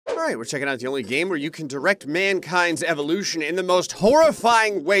right, we're checking out the only game where you can direct mankind's evolution in the most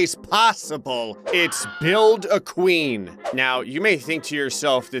horrifying ways possible. It's Build a Queen. Now, you may think to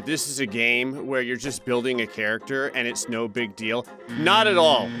yourself that this is a game where you're just building a character and it's no big deal. Not at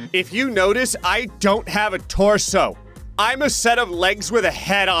all. If you notice, I don't have a torso. I'm a set of legs with a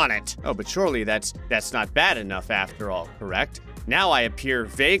head on it. Oh, but surely that's not bad enough after all, correct? Now I appear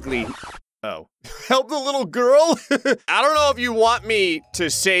vaguely... Oh. Help the little girl? I don't know if you want me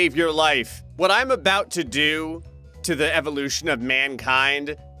to save your life. What I'm about to do to the evolution of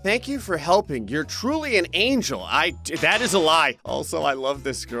mankind, thank you for helping. You're truly an angel. That is a lie. Also, I love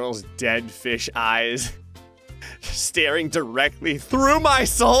this girl's dead fish eyes staring directly through my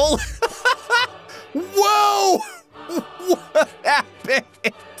soul. Whoa! What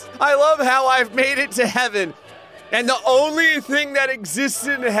happened? I love how I've made it to heaven. And the only thing that exists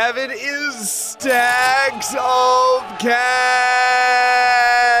in heaven is stacks of cash.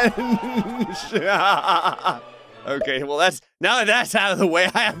 Okay, well now that that's out of the way,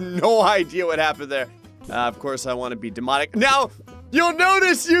 I have no idea what happened there. Of course, I want to be demonic. Now, you'll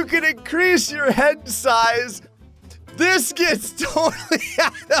notice you can increase your head size. This gets totally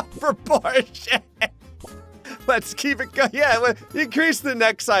out of proportion. Let's keep it going. Yeah, increase the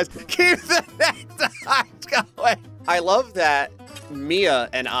neck size. Keep the neck size going. I love that Mia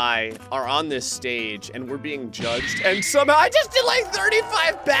and I are on this stage and we're being judged, and somehow I just did like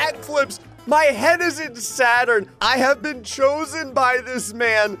 35 backflips. My head is in Saturn. I have been chosen by this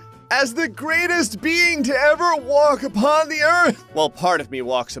man as the greatest being to ever walk upon the earth. Well, part of me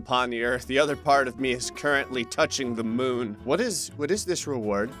walks upon the earth. The other part of me is currently touching the moon. What is this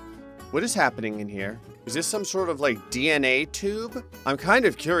reward? What is happening in here? Is this some sort of like DNA tube? I'm kind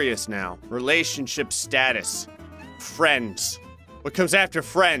of curious now. Relationship status. Friends. What comes after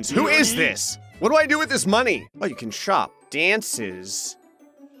friends? Who is this? What do I do with this money? Oh, you can shop. Dances.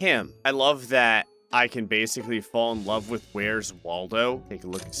 Him. I love that I can basically fall in love with Where's Waldo. Take a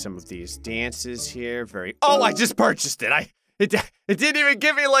look at some of these dances here. Oh, I just purchased it. It didn't even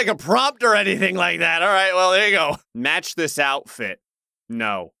give me like a prompt or anything like that. All right, well, there you go. Match this outfit.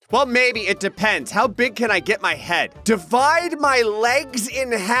 No. Well, maybe, it depends. How big can I get my head? Divide my legs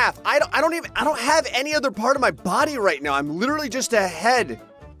in half. I don't have any other part of my body right now. I'm literally just a head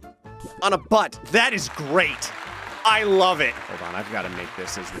on a butt. That is great. I love it. Hold on, I've got to make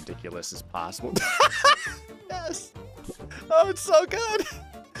this as ridiculous as possible. Yes. Oh, it's so good.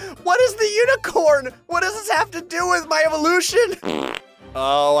 What is the unicorn? What does this have to do with my evolution?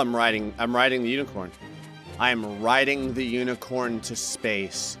 Oh, I'm riding the unicorn. I am riding the unicorn to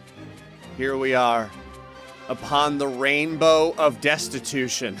space. Here we are, upon the rainbow of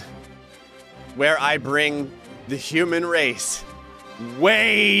destitution, where I bring the human race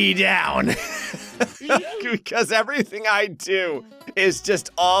way down. Because everything I do is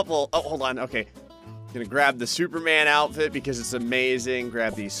just awful. Oh, hold on, okay. I'm gonna grab the Superman outfit because it's amazing.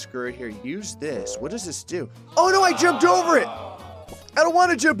 Grab the skirt here, use this. What does this do? Oh no, I jumped over it. I don't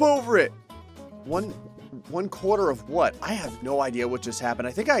wanna jump over it. One quarter of what? I have no idea what just happened.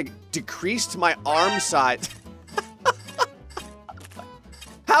 I think I decreased my arm size.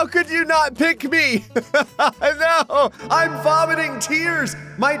 How could you not pick me? No, I'm vomiting tears.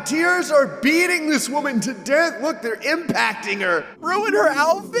 My tears are beating this woman to death. Look, they're impacting her. Ruin her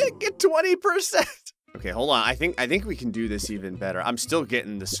outfit, get 20%. Okay, hold on. I think we can do this even better. I'm still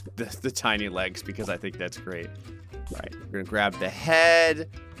getting the tiny legs because I think that's great. All right, we're gonna grab the head.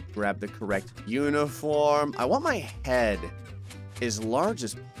 Grab the correct uniform. I want my head as large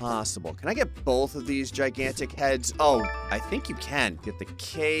as possible. Can I get both of these gigantic heads? Oh, I think you can. Get the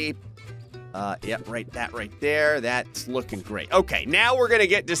cape. Yep, that right there. That's looking great. Okay, now we're gonna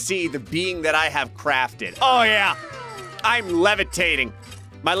get to see the being that I have crafted. Oh yeah, I'm levitating.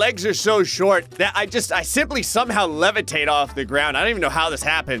 My legs are so short that I simply somehow levitate off the ground. I don't even know how this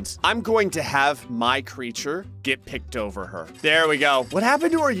happens. I'm going to have my creature get picked over her. There we go. What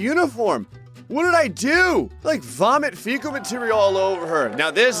happened to her uniform? What did I do? Like vomit fecal material all over her. Now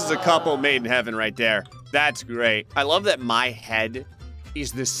this is a couple made in heaven right there. That's great. I love that my head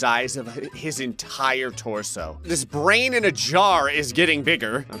is the size of his entire torso. This brain in a jar is getting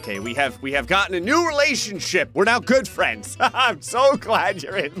bigger. Okay, we have gotten a new relationship. We're now good friends. I'm so glad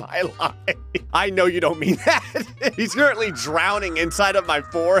you're in my life. I know you don't mean that. He's currently drowning inside of my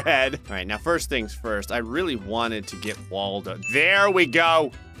forehead. All right, now first things first, I really wanted to get Waldo. There we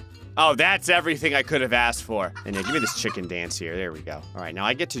go. Oh, that's everything I could have asked for. And yeah, give me this chicken dance here. There we go. All right, now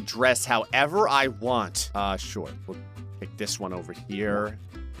I get to dress however I want. Sure. We'll pick this one over here.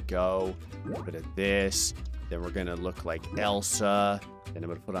 Go. A little bit of this. Then we're gonna look like Elsa. Then I'm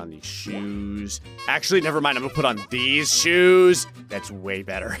gonna put on these shoes. Actually, never mind, I'm gonna put on these shoes. That's way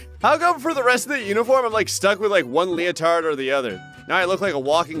better. How come for the rest of the uniform, I'm like stuck with like one leotard or the other? Now I look like a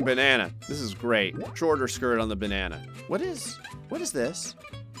walking banana. This is great. Shorter skirt on the banana. What is this?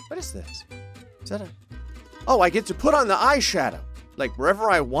 What is this? Is that a... Oh, I get to put on the eyeshadow. Like wherever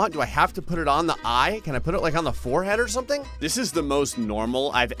I want, do I have to put it on the eye? Can I put it like on the forehead or something? This is the most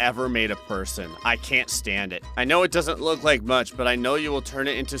normal I've ever made a person. I can't stand it. I know it doesn't look like much, but I know you will turn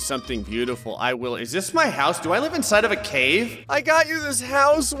it into something beautiful. I will. Is this my house? Do I live inside of a cave? I got you this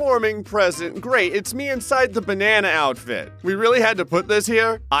housewarming present. Great, it's me inside the banana outfit. We really had to put this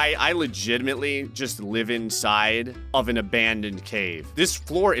here? I legitimately just live inside of an abandoned cave. This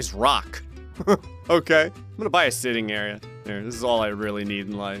floor is rock. Okay, I'm gonna buy a sitting area. Here, this is all I really need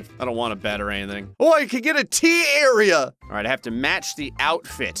in life. I don't want a bed or anything. Oh, I could get a tea area! All right, I have to match the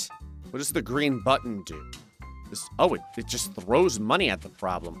outfit. What does the green button do? Oh, it just throws money at the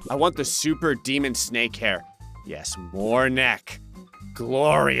problem. I want the super demon snake hair. Yes, more neck.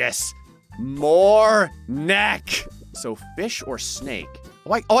 Glorious. More neck. So fish or snake?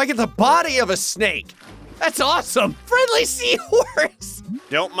 Oh, I get the body of a snake. That's awesome. Friendly seahorse.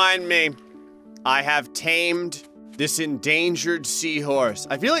 Don't mind me. I have tamed this endangered seahorse.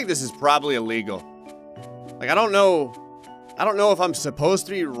 I feel like this is probably illegal. Like, I don't know if I'm supposed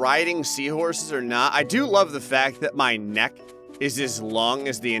to be riding seahorses or not. I do love the fact that my neck is as long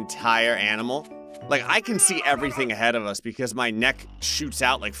as the entire animal. Like, I can see everything ahead of us because my neck shoots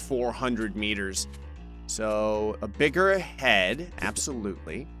out like 400 meters. So, a bigger head,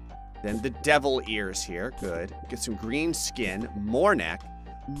 absolutely. Then the devil ears here, good. Get some green skin, more neck.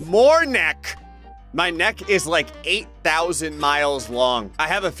 More neck! My neck is like 8,000 miles long. I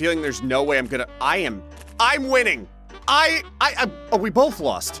have a feeling there's no way I'm winning. Oh, we both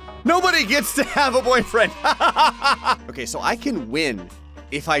lost. Nobody gets to have a boyfriend. Okay, so I can win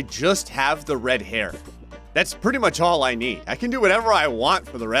if I just have the red hair. That's pretty much all I need. I can do whatever I want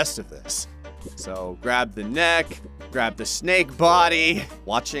for the rest of this. So grab the neck, grab the snake body.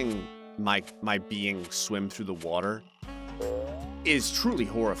 Watching my being swim through the water is truly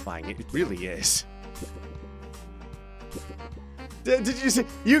horrifying. It really is. Did you see?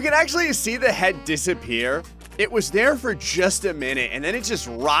 You can actually see the head disappear. It was there for just a minute, and then it just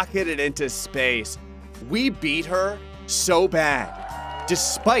rocketed into space. We beat her so bad,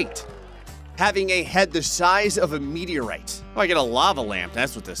 despite having a head the size of a meteorite. Oh, I get a lava lamp.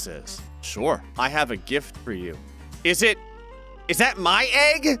 That's what this is. Sure. I have a gift for you. Is that my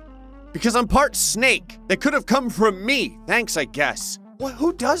egg? Because I'm part snake. That could have come from me. Thanks, I guess. What?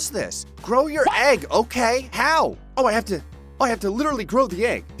 Who does this? Grow your egg. Okay. How? Oh, I have to literally grow the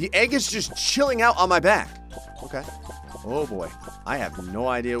egg. The egg is just chilling out on my back. Okay. Oh boy. I have no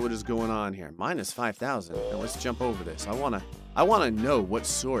idea what is going on here. Minus 5,000. Now let's jump over this. I wanna know what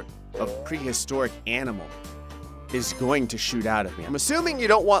sort of prehistoric animal is going to shoot out of me. I'm assuming you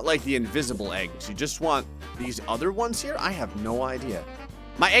don't want like the invisible eggs. You just want these other ones here? I have no idea.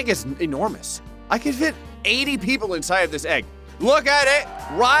 My egg is enormous. I could fit 80 people inside of this egg. Look at it,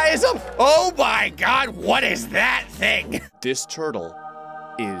 rise up. Oh my God, what is that thing? This turtle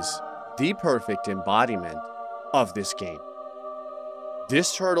is the perfect embodiment of this game.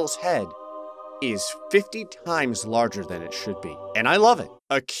 This turtle's head is 50 times larger than it should be, and I love it.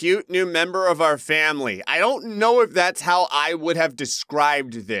 A cute new member of our family. I don't know if that's how I would have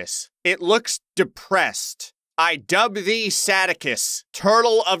described this. It looks depressed. I dub thee Sadicus,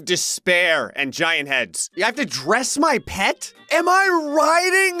 turtle of despair and giant heads. You have to dress my pet? Am I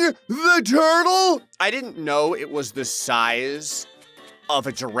riding the turtle? I didn't know it was the size of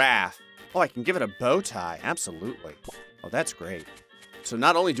a giraffe. Oh, I can give it a bow tie, absolutely. Oh, that's great. So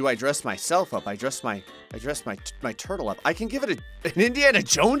not only do I dress myself up, I dress my turtle up. I can give it an Indiana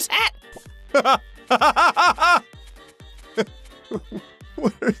Jones hat?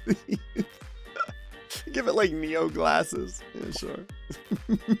 What are these? Give it like Neo glasses. Yeah, sure.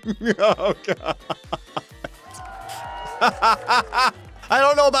 Oh, God. I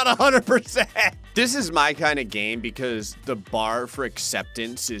don't know about 100%. This is my kind of game because the bar for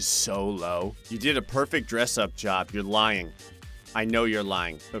acceptance is so low. You did a perfect dress-up job. You're lying. I know you're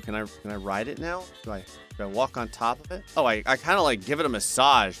lying. So can I ride it now? Do I walk on top of it? Oh, I kind of like give it a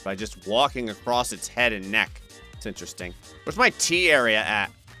massage by just walking across its head and neck. It's interesting. Where's my tea area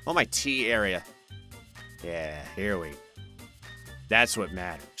at? Oh, my tea area. Yeah, here we go. That's what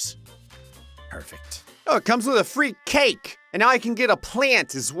matters. Perfect. Oh, it comes with a free cake. And now I can get a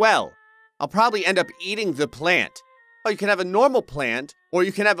plant as well. I'll probably end up eating the plant. Oh, you can have a normal plant, or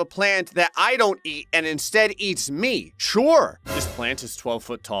you can have a plant that I don't eat and instead eats me. Sure. This plant is 12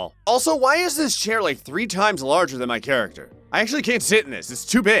 foot tall. Also, why is this chair like 3 times larger than my character? I actually can't sit in this. It's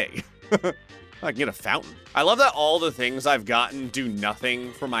too big. I can get a fountain. I love that all the things I've gotten do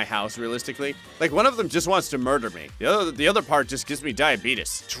nothing for my house, realistically. Like, one of them just wants to murder me. The other part just gives me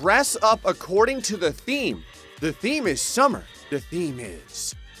diabetes. Dress up according to the theme. The theme is summer. The theme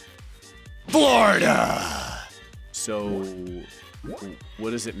is Florida. So,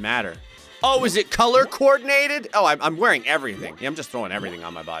 what does it matter? Oh, is it color coordinated? Oh, I'm wearing everything. Yeah, I'm just throwing everything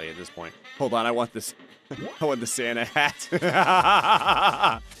on my body at this point. Hold on, I want this. I want the Santa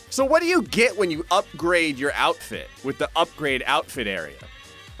hat. So what do you get when you upgrade your outfit with the upgrade outfit area?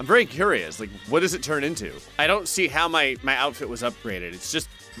 I'm very curious. Like, what does it turn into? I don't see how my outfit was upgraded. It's just,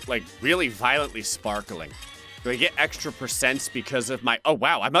 like, really violently sparkling. Do I get extra percents because of my... Oh,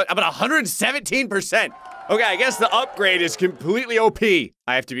 wow, I'm at 117%. Okay, I guess the upgrade is completely OP. I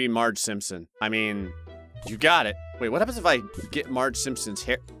have to be Marge Simpson. I mean, you got it. Wait, what happens if I get Marge Simpson's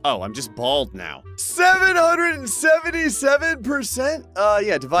hair? Oh, I'm just bald now. 777%?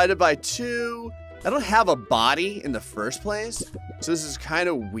 Yeah, divided by 2. I don't have a body in the first place, so this is kind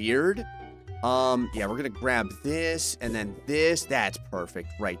of weird. Yeah, we're gonna grab this and then this. That's perfect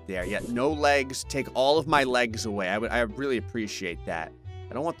right there. Yeah, no legs. Take all of my legs away. I really appreciate that.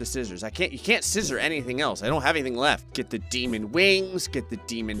 I don't want the scissors. You can't scissor anything else. I don't have anything left. Get the demon wings, get the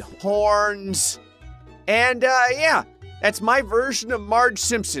demon horns. And, yeah, that's my version of Marge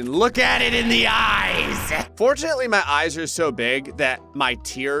Simpson. Look at it in the eyes. Fortunately, my eyes are so big that my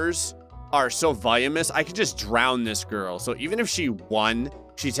tears are so voluminous, I could just drown this girl. So even if she won,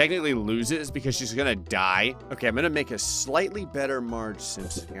 she technically loses because she's gonna die. Okay, I'm gonna make a slightly better Marge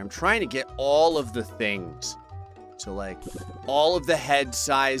Simpson here. I'm trying to get all of the things. So, like, all of the head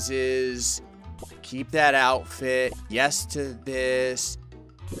sizes, keep that outfit, yes to this,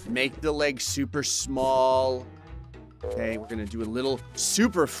 make the legs super small. Okay, we're gonna do a little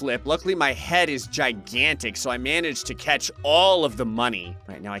super flip. Luckily, my head is gigantic, so I managed to catch all of the money.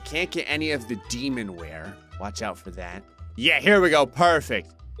 Right, now I can't get any of the demon wear. Watch out for that. Yeah, here we go,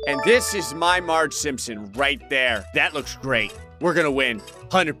 perfect. And this is my Marge Simpson right there. That looks great. We're gonna win,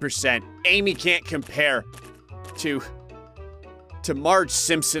 100%. Amy can't compare to Marge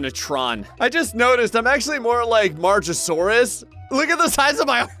Simpsonatron. I just noticed I'm actually more like Margeosaurus. Look at the size of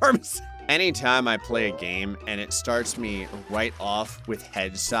my arms. Anytime I play a game and it starts me right off with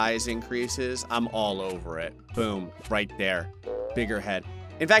head size increases, I'm all over it. Boom, right there. Bigger head.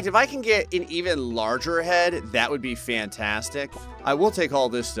 In fact, if I can get an even larger head, that would be fantastic. I will take all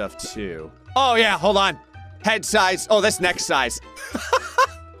this stuff too. Oh yeah, hold on. Head size. Oh, that's neck size.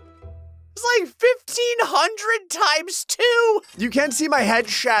 It's like 1,500 times 2. You can see my head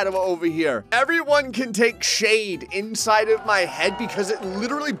shadow over here. Everyone can take shade inside of my head because it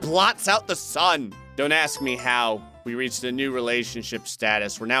literally blots out the sun. Don't ask me how. We reached a new relationship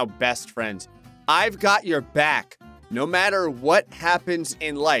status. We're now best friends. I've got your back, no matter what happens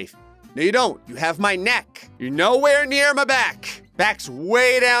in life. No, you don't. You have my neck. You're nowhere near my back. Back's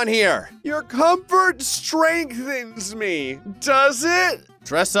way down here. Your comfort strengthens me, does it?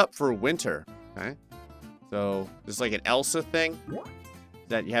 Dress up for winter, okay? So, this is like an Elsa thing?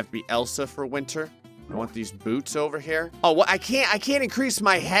 That you have to be Elsa for winter? I want these boots over here. Oh, what? I can't increase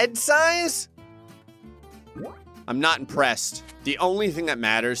my head size? I'm not impressed. The only thing that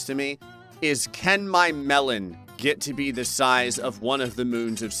matters to me is, can my melon get to be the size of one of the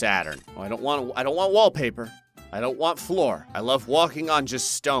moons of Saturn? Oh, I don't want wallpaper. I don't want floor. I love walking on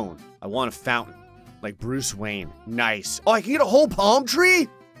just stone. I want a fountain. Like Bruce Wayne. Nice. Oh, I can get a whole palm tree?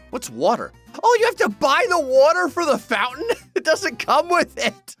 What's water? Oh, you have to buy the water for the fountain? It doesn't come with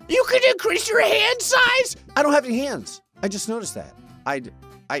it. You can increase your hand size? I don't have any hands. I just noticed that. I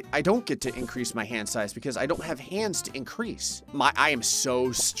don't get to increase my hand size because I don't have hands to increase. I am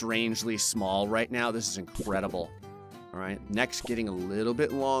so strangely small right now. This is incredible. All right, neck's getting a little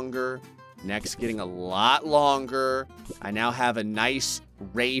bit longer. Neck's getting a lot longer. I now have a nice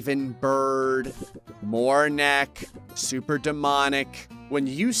raven bird, more neck, super demonic. When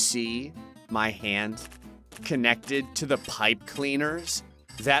you see my hand connected to the pipe cleaners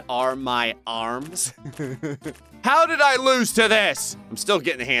that are my arms, how did I lose to this? I'm still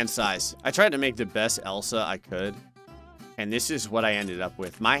getting the hand size. I tried to make the best Elsa I could, and this is what I ended up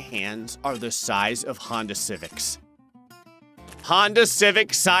with. My hands are the size of Honda Civics. Honda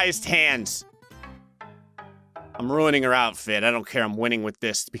Civic sized hands. I'm ruining her outfit. I don't care. I'm winning with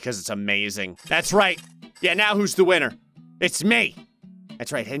this because it's amazing. That's right. Yeah, now who's the winner? It's me.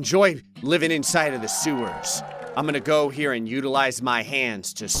 That's right. Enjoy living inside of the sewers. I'm gonna go here and utilize my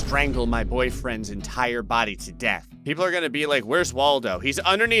hands to strangle my boyfriend's entire body to death. People are gonna be like, where's Waldo? He's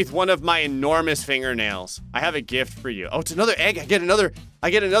underneath one of my enormous fingernails. I have a gift for you. Oh, it's another egg. I get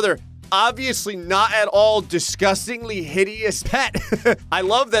another obviously not at all disgustingly hideous pet. I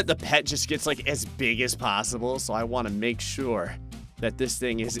love that the pet just gets like as big as possible, so I want to make sure that this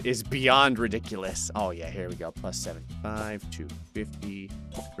thing is beyond ridiculous. Oh yeah, here we go. Plus 75, 250.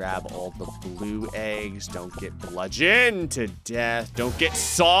 Grab all the blue eggs. Don't get bludgeoned to death. Don't get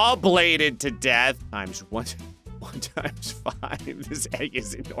saw bladed to death. Times one times 5. This egg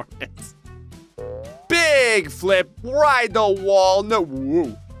is enormous. Big flip. Ride the wall. No,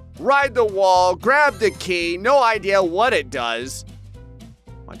 woo. Ride the wall. Grab the key. No idea what it does.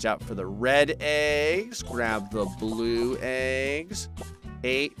 Watch out for the red eggs. Grab the blue eggs.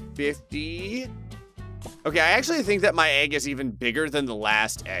 850. Okay, I actually think that my egg is even bigger than the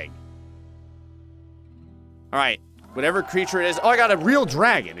last egg. All right, whatever creature it is. Oh, I got a real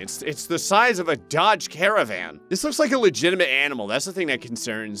dragon. It's the size of a Dodge Caravan. This looks like a legitimate animal. That's the thing that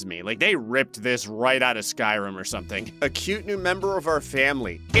concerns me. Like they ripped this right out of Skyrim or something. A cute new member of our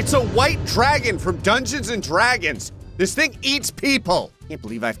family. It's a white dragon from Dungeons and Dragons. This thing eats people. Can't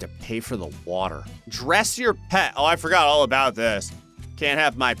believe I have to pay for the water. Dress your pet. Oh, I forgot all about this. Can't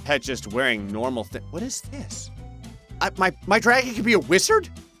have my pet just wearing normal things. What is this? My dragon can be a wizard?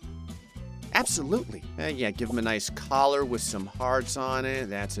 Absolutely. Yeah, give him a nice collar with some hearts on it.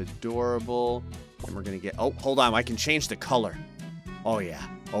 That's adorable. And we're gonna get, oh, hold on, I can change the color. Oh yeah,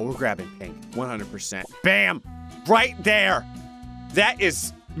 oh, we're grabbing pink, 100%. Bam, right there. That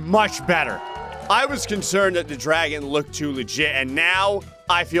is much better. I was concerned that the dragon looked too legit, and now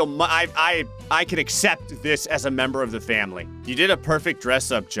I feel I can accept this as a member of the family. You did a perfect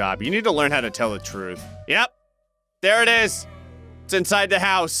dress-up job. You need to learn how to tell the truth. Yep, there it is. It's inside the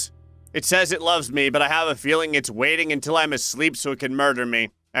house. It says it loves me, but I have a feeling it's waiting until I'm asleep so it can murder me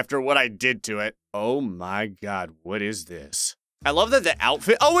after what I did to it. Oh my God, what is this? I love that the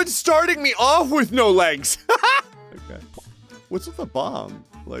outfit, oh, it's starting me off with no legs. Okay, what's with the bomb?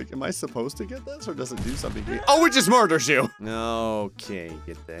 Like, am I supposed to get this or does it do something to you? Oh, it just murders you. Okay,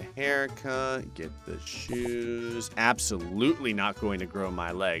 get the haircut, get the shoes. Absolutely not going to grow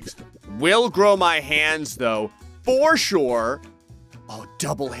my legs. Will grow my hands though, for sure. Oh,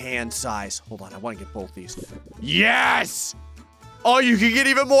 double hand size. Hold on, I want to get both these. Yes! Oh, you can get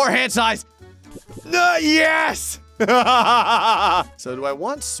even more hand size. No, yes! So do I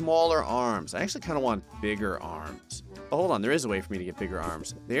want smaller arms? I actually kind of want bigger arms. Oh, hold on, there is a way for me to get bigger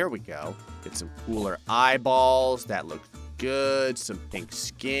arms. There we go. Get some cooler eyeballs. That looks good. Some pink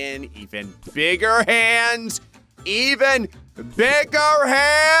skin. Even bigger hands. Even bigger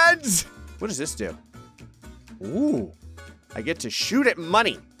hands. What does this do? Ooh, I get to shoot at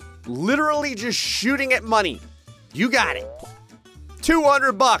money. Literally just shooting at money. You got it.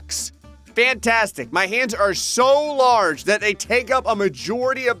 200 bucks. Fantastic. My hands are so large that they take up a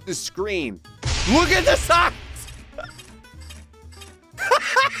majority of the screen. Look at the size.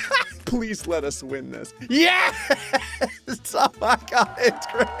 Please let us win this. Yes! Oh my God, it's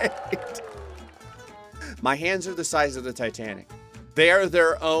great. My hands are the size of the Titanic. They are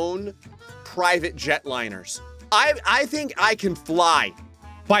their own private jetliners. I think I can fly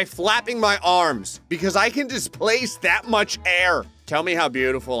by flapping my arms because I can displace that much air. Tell me how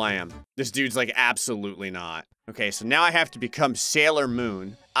beautiful I am. This dude's like, absolutely not. Okay, so now I have to become Sailor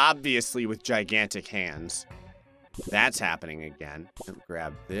Moon, obviously with gigantic hands. That's happening again.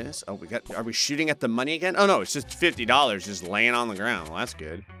 Grab this. Oh, are we shooting at the money again? Oh no, it's just $50 just laying on the ground. Well, that's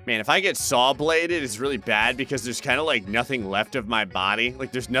good. Man, if I get saw bladed, it's really bad because there's kind of like nothing left of my body.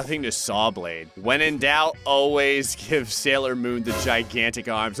 Like there's nothing to saw blade. When in doubt, always give Sailor Moon the gigantic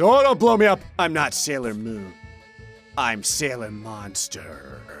arms. Oh, don't blow me up. I'm not Sailor Moon. I'm Sailor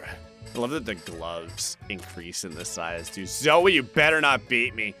Monster. I love that the gloves increase in the size too. Zoe, you better not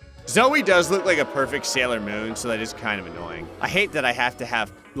beat me. Zoe does look like a perfect Sailor Moon, so that is kind of annoying. I hate that I have to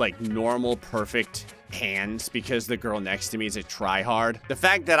have, like, normal, perfect hands because the girl next to me is a tryhard. The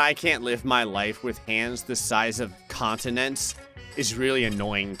fact that I can't live my life with hands the size of continents is really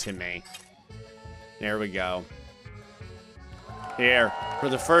annoying to me. There we go. Here, for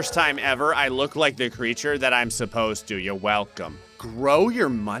the first time ever, I look like the creature that I'm supposed to. You're welcome. Grow your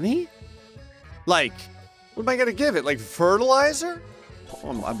money? Like, what am I gonna give it? Like fertilizer?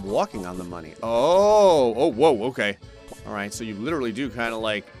 Oh, I'm walking on the money. Oh, whoa, okay. All right, so you literally do kind of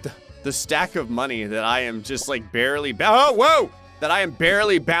like the stack of money that I am just like barely, that I am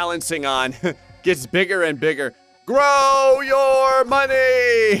barely balancing on gets bigger and bigger. Grow your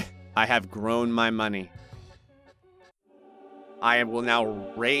money. I have grown my money. I will now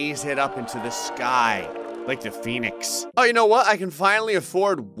raise it up into the sky like the phoenix. Oh, you know what? I can finally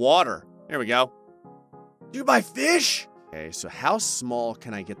afford water. There we go. You buy fish? Okay, so how small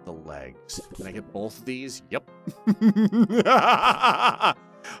can I get the legs? Can I get both of these? Yep.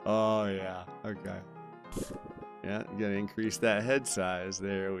 Oh, yeah. Okay. Yeah, I'm gonna increase that head size.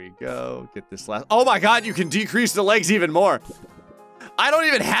 There we go. Get this last. Oh my God, you can decrease the legs even more. I don't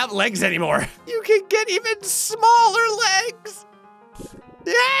even have legs anymore. You can get even smaller legs.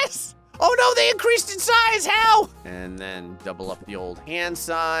 Yes. Oh no, they increased in size. How? And then double up the old hand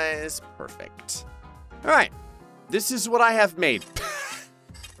size. Perfect. All right. This is what I have made.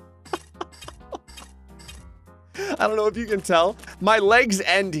 I don't know if you can tell. My legs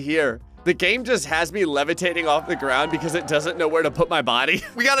end here. The game just has me levitating off the ground because it doesn't know where to put my body.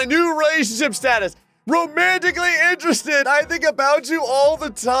 We got a new relationship status. Romantically interested. I think about you all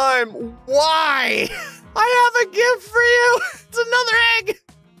the time. Why? I have a gift for you. It's another egg.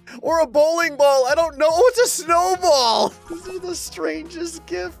 Or a bowling ball. I don't know. Oh, it's a snowball. These are the strangest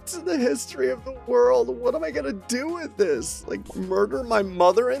gifts in the history of the world. What am I going to do with this? Like murder my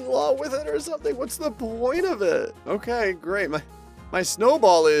mother-in-law with it or something? What's the point of it? Okay, great. My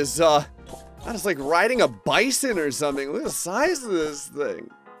snowball is, it's like riding a bison or something. Look at the size of this thing.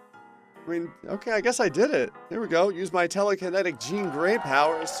 I mean, okay, I guess I did it. There we go. Use my telekinetic Jean Grey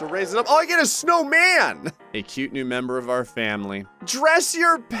powers to raise it up. Oh, I get a snowman! A cute new member of our family. Dress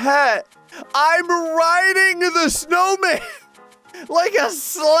your pet. I'm riding the snowman like a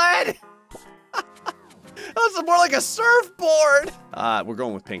sled. That's more like a surfboard. We're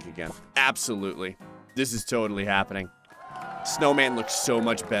going with pink again. Absolutely. This is totally happening. Snowman looks so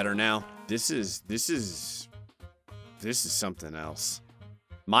much better now. This is something else.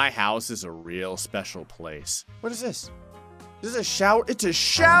 My house is a real special place. What is this? This is a shower. It's a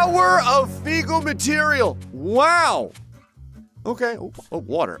shower of fecal material. Wow. Okay. Oh,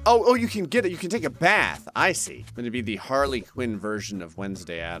 water. Oh, you can get it. You can take a bath. I see. Going to be the Harley Quinn version of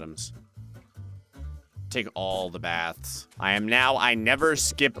Wednesday Addams. Take all the baths. I never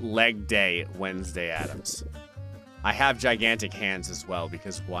skip leg day Wednesday Addams. I have gigantic hands as well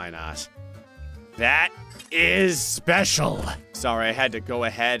because why not? That is special. Sorry, I had to go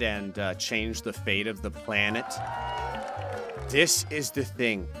ahead and change the fate of the planet. This is the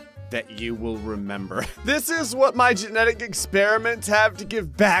thing that you will remember. This is what my genetic experiments have to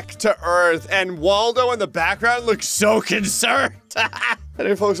give back to Earth, and Waldo in the background looks so concerned.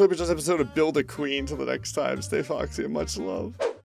 Anyway, folks, hope you enjoyed this episode of Build a Queen. Till the next time, stay foxy and much love.